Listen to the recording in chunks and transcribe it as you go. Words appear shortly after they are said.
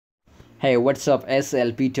Hey, what's up,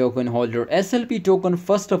 SLP token holder? SLP token,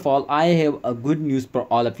 first of all, I have a good news for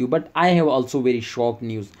all of you, but I have also very shock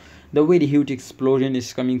news. The very huge explosion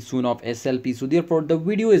is coming soon of SLP, so therefore the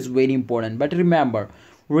video is very important. But remember,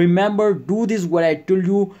 do this what I told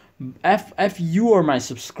you. If you are my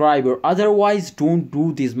subscriber, otherwise don't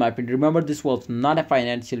do this, my friend. Remember, this was not a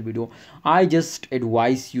financial video. I just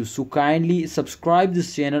advise you, so kindly subscribe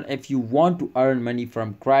this channel if you want to earn money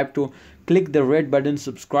from crypto. Click the red button,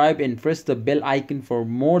 subscribe, and press the bell icon for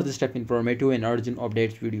more this type informative and urgent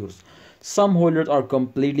updates videos. Some holders are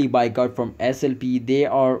completely boycott from SLP. They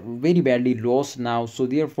are very badly lost now, so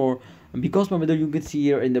therefore, because my brother, you can see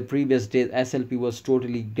here in the previous days SLP was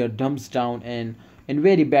totally dumps down and in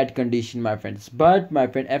very bad condition, my friends. But my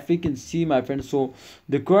friend, if we can see, my friends, so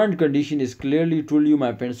the current condition is clearly told you,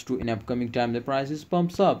 my friends, to in upcoming time the prices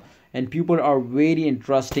pumps up and people are very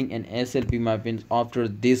interesting in SLP, my friends, after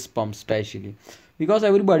this pump, especially because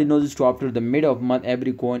everybody knows this, to after the mid of month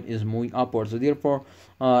every coin is moving upwards. So therefore,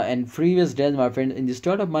 and previous days, my friend, in the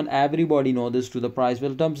start of month everybody knows this, to the price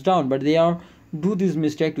will dumps down, but they are do this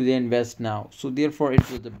mistake to they invest now, so therefore it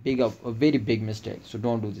was a very big mistake, so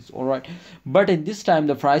don't do this. All right, but in this time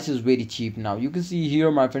the price is very cheap. Now you can see here,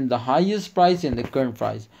 my friend, the highest price and the current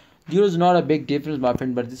price, there is not a big difference, my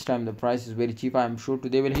friend, but this time the price is very cheap. I am sure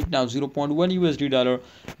today will hit now 0.1 USD dollar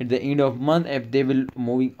at the end of month if they will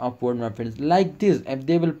moving upward, my friends, like this, if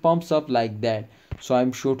they will pumps up like that. So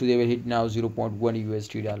I'm sure today will hit now 0.1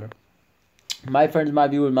 USD dollar. My friends, my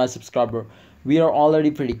viewers, my subscriber, we are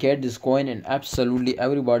already predicate this coin, and absolutely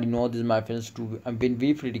everybody know this, my friends. To when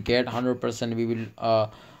we predicate 100%, we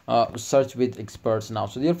will search with experts now.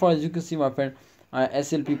 So therefore, as you can see, my friend,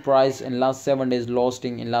 SLP price in last 7 days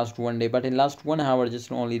losing in last 1 day, but in last 1 hour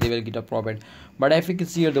just only they will get a profit. But if you can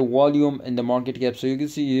see here the volume and the market cap, so you can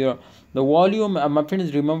see here the volume, my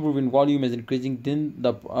friends, remember, when volume is increasing, then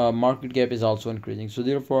the market cap is also increasing. So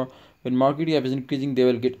therefore, when market cap is increasing, they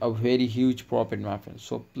will get a very huge profit, my friends.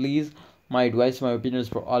 So please, my advice, my opinions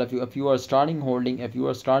for all of you, if you are starting holding, if you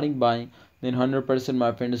are starting buying, then 100%,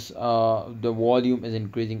 my friends, the volume is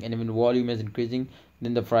increasing, and when volume is increasing,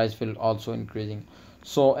 then the price will also increasing.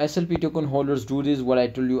 So SLP token holders, do this what I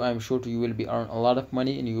told you. I'm sure you will be earn a lot of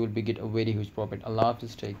money and you will be get a very huge profit. Allah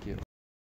Hafiz, take care.